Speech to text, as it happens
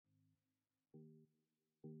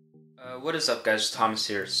What is up, guys? Thomas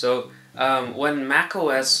here. When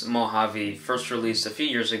macOS Mojave first released a few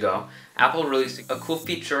years ago, Apple released a cool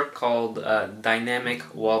feature called dynamic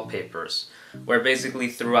wallpapers, where basically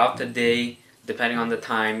throughout the day, depending on the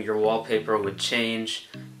time, your wallpaper would change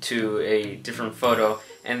to a different photo.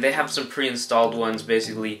 And they have some pre-installed ones.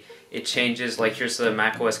 Basically, it changes, like here's the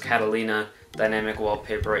macOS Catalina dynamic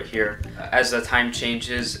wallpaper right here. As the time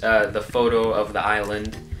changes, the photo of the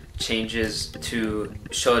island changes to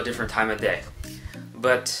show a different time of day.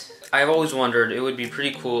 But I've always wondered it would be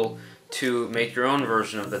pretty cool to make your own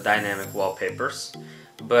version of the dynamic wallpapers.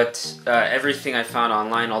 But everything I found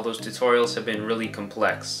online, all those tutorials have been really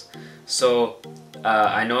complex. So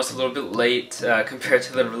I know it's a little bit late compared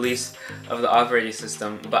to the release of the operating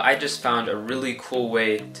system, but I just found a really cool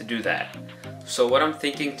way to do that. So what I'm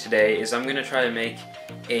thinking today is I'm going to try to make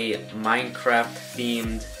a Minecraft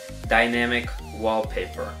themed dynamic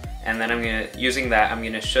wallpaper. And then using that, I'm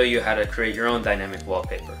gonna show you how to create your own dynamic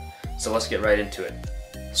wallpaper. So let's get right into it.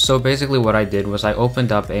 So basically what I did was I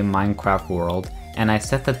opened up a Minecraft world and I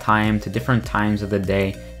set the time to different times of the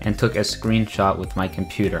day and took a screenshot with my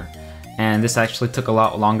computer. And this actually took a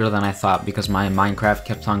lot longer than I thought because my Minecraft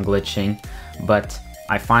kept on glitching, but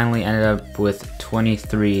I finally ended up with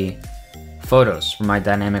 23 photos for my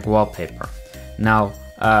dynamic wallpaper. Now,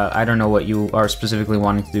 I don't know what you are specifically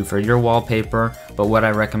wanting to do for your wallpaper, but what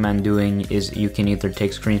I recommend doing is you can either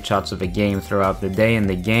take screenshots of a game throughout the day in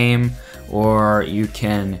the game, or you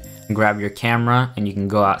can grab your camera and you can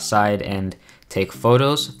go outside and take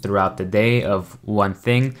photos throughout the day of one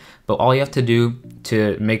thing. But all you have to do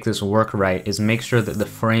to make this work right is make sure that the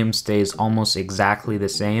frame stays almost exactly the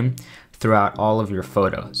same throughout all of your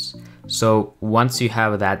photos. So once you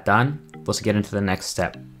have that done, let's get into the next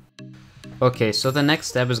step. Okay, so the next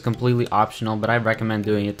step is completely optional, but I recommend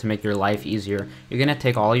doing it to make your life easier. You're going to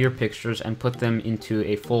take all your pictures and put them into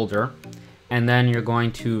a folder, and then you're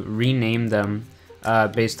going to rename them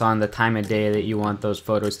based on the time of day that you want those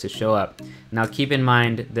photos to show up. Now keep in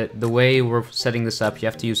mind that the way we're setting this up, you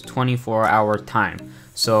have to use 24-hour time.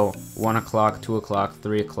 So 1 o'clock, 2 o'clock,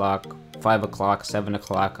 3 o'clock, 5 o'clock, 7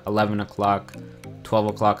 o'clock, 11 o'clock, 12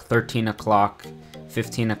 o'clock, 13 o'clock,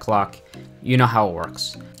 15 o'clock. You know how it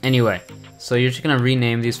works. Anyway, so you're just gonna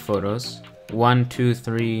rename these photos 1, 2,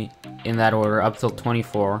 3 in that order up till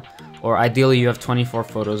 24, or ideally you have 24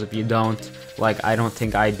 photos. If you don't, like I don't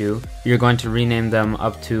think I do, you're going to rename them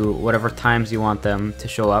up to whatever times you want them to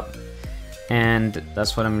show up, and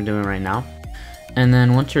that's what I'm doing right now. And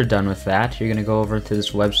then once you're done with that, you're gonna go over to this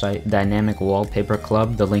website, Dynamic Wallpaper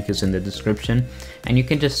Club. The link is in the description, and you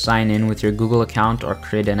can just sign in with your Google account or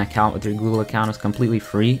create an account with your Google account. It's completely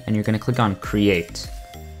free, and you're gonna click on Create.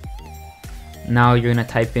 Now you're going to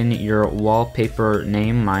type in your wallpaper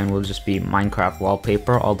name. Mine will just be Minecraft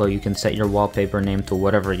wallpaper, although you can set your wallpaper name to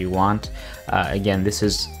whatever you want. Again, this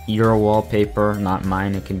is your wallpaper, not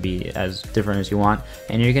mine. It can be as different as you want.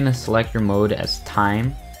 And you're going to select your mode as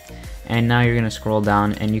time. And now you're going to scroll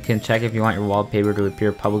down and you can check if you want your wallpaper to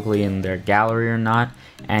appear publicly in their gallery or not.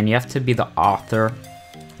 And you have to be the author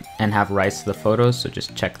and have rights to the photos, so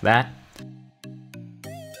just check that.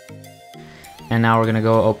 And now we're going to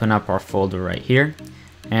go open up our folder right here,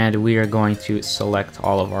 and we are going to select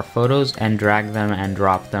all of our photos and drag them and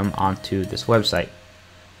drop them onto this website.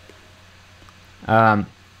 And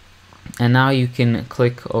now you can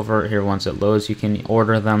click over here once it loads. You can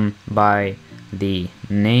order them by the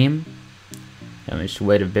name. Let me just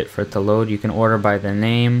wait a bit for it to load. You can order by the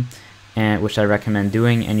name, and which I recommend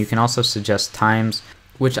doing, and you can also suggest times,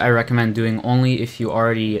 which I recommend doing only if you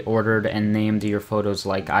already ordered and named your photos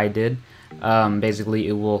like I did. Basically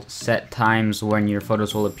it will set times when your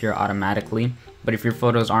photos will appear automatically, but if your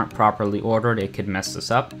photos aren't properly ordered, it could mess this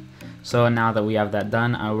up. So now that we have that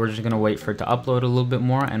done, we're just going to wait for it to upload a little bit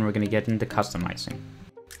more, and we're going to get into customizing.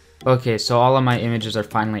 Okay, so all of my images are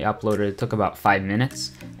finally uploaded. It took about 5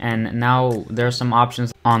 minutes, and now there are some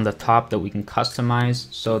options on the top that we can customize.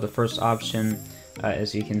 So the first option,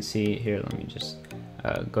 as you can see here, let me just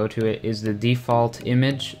go to it, is the default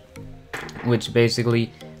image, which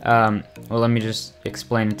basically well, let me just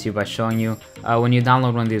explain it to you by showing you. When you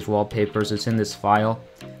download one of these wallpapers, it's in this file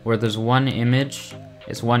where there's one image.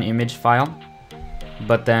 It's one image file,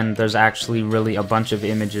 but then there's actually really a bunch of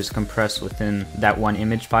images compressed within that one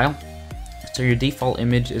image file. So your default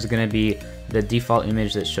image is going to be the default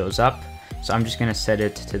image that shows up. So I'm just going to set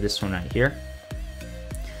it to this one right here.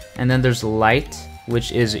 And then there's light,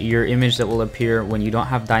 which is your image that will appear when you don't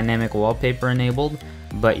have dynamic wallpaper enabled,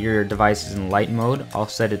 but your device is in light mode. I'll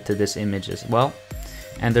set it to this image as well.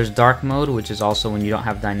 And there's dark mode, which is also when you don't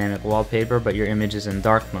have dynamic wallpaper, but your image is in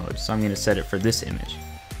dark mode. So I'm going to set it for this image.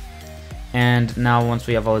 And now once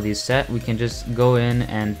we have all of these set, we can just go in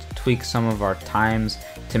and tweak some of our times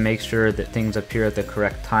to make sure that things appear at the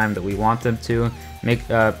correct time that we want them to.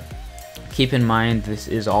 Keep in mind this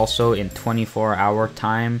is also in 24-hour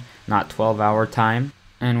time, not 12-hour time.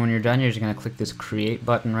 And when you're done, you're just going to click this create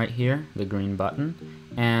button right here, the green button,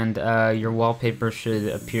 and your wallpaper should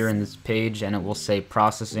appear in this page, and it will say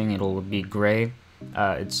processing. It'll be gray.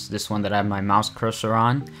 It's this one that I have my mouse cursor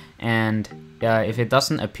on, and if it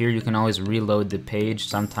doesn't appear, you can always reload the page.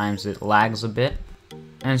 Sometimes it lags a bit,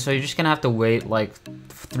 and so you're just gonna have to wait like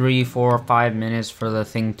 3, 4, 5 minutes for the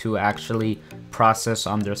thing to actually process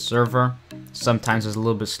on their server. Sometimes it's a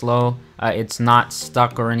little bit slow. It's not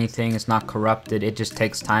stuck or anything, it's not corrupted, it just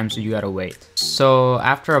takes time, so you gotta wait. So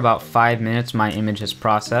after about 5 minutes, my image has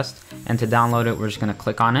processed, and to download it, we're just gonna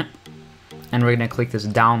click on it, and we're gonna click this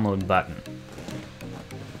download button.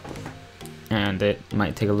 And it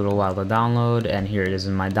might take a little while to download, and here it is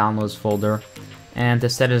in my downloads folder. And to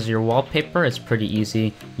set as your wallpaper, it's pretty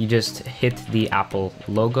easy. You just hit the Apple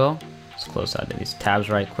logo. Let's close out of these tabs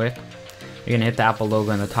right quick. You're gonna hit the Apple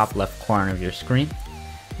logo in the top left corner of your screen,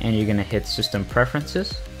 and you're gonna hit System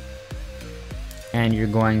Preferences, and you're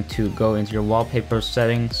going to go into your wallpaper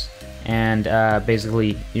settings, and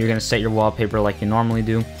basically you're gonna set your wallpaper like you normally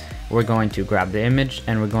do. We're going to grab the image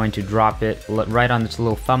and we're going to drop it right on this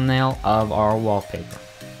little thumbnail of our wallpaper.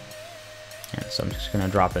 And so I'm just gonna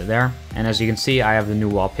drop it there, and as you can see, I have the new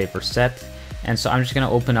wallpaper set. And so I'm just going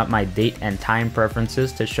to open up my date and time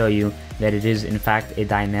preferences to show you that it is in fact a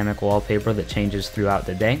dynamic wallpaper that changes throughout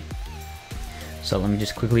the day. So let me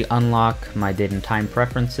just quickly unlock my date and time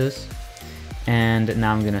preferences, and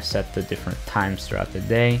now I'm going to set the different times throughout the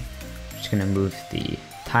day. I'm just going to move the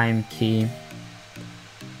time key.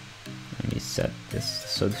 Let me set this,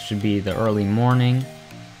 so this should be the early morning,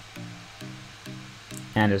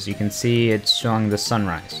 and as you can see, it's showing the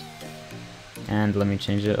sunrise. And let me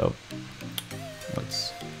change it up.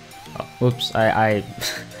 Whoops,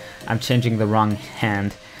 I'm changing the wrong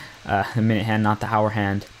hand, the minute hand, not the hour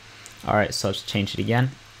hand. Alright, so let's change it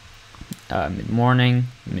again. Mid-morning,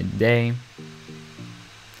 midday,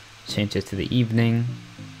 change it to the evening.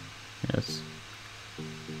 Yes.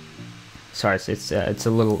 Sorry, it's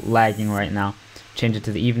a little lagging right now. Change it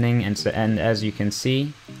to the evening, and as you can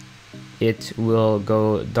see, it will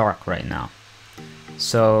go dark right now.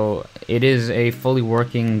 So it is a fully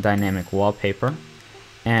working dynamic wallpaper.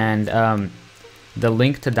 And the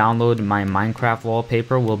link to download my Minecraft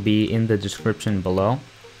wallpaper will be in the description below.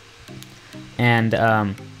 And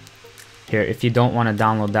here, if you don't want to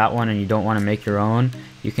download that one and you don't want to make your own,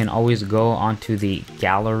 you can always go onto the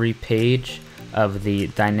gallery page of the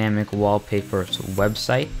Dynamic Wallpapers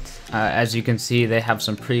website. As you can see, they have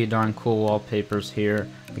some pretty darn cool wallpapers here.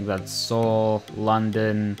 I think that's Seoul,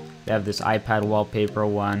 London, they have this iPad wallpaper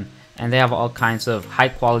one, and they have all kinds of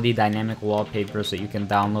high-quality dynamic wallpapers that you can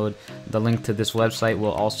download. The link to this website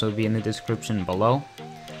will also be in the description below.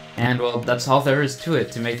 And well, that's all there is to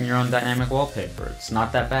it, to making your own dynamic wallpaper. It's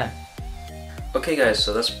not that bad. Okay guys,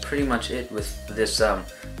 so that's pretty much it with this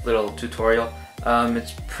little tutorial.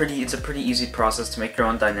 It's a pretty easy process to make your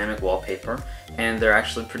own dynamic wallpaper, and they're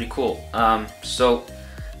actually pretty cool.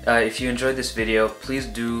 If you enjoyed this video, please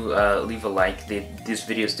do leave a like. These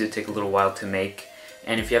videos do take a little while to make.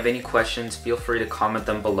 And if you have any questions, feel free to comment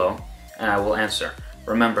them below, and I will answer.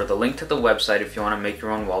 Remember, the link to the website if you want to make your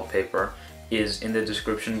own wallpaper is in the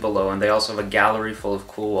description below, and they also have a gallery full of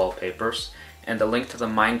cool wallpapers. And the link to the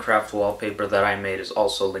Minecraft wallpaper that I made is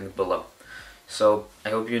also linked below. So, I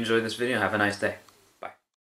hope you enjoyed this video. Have a nice day.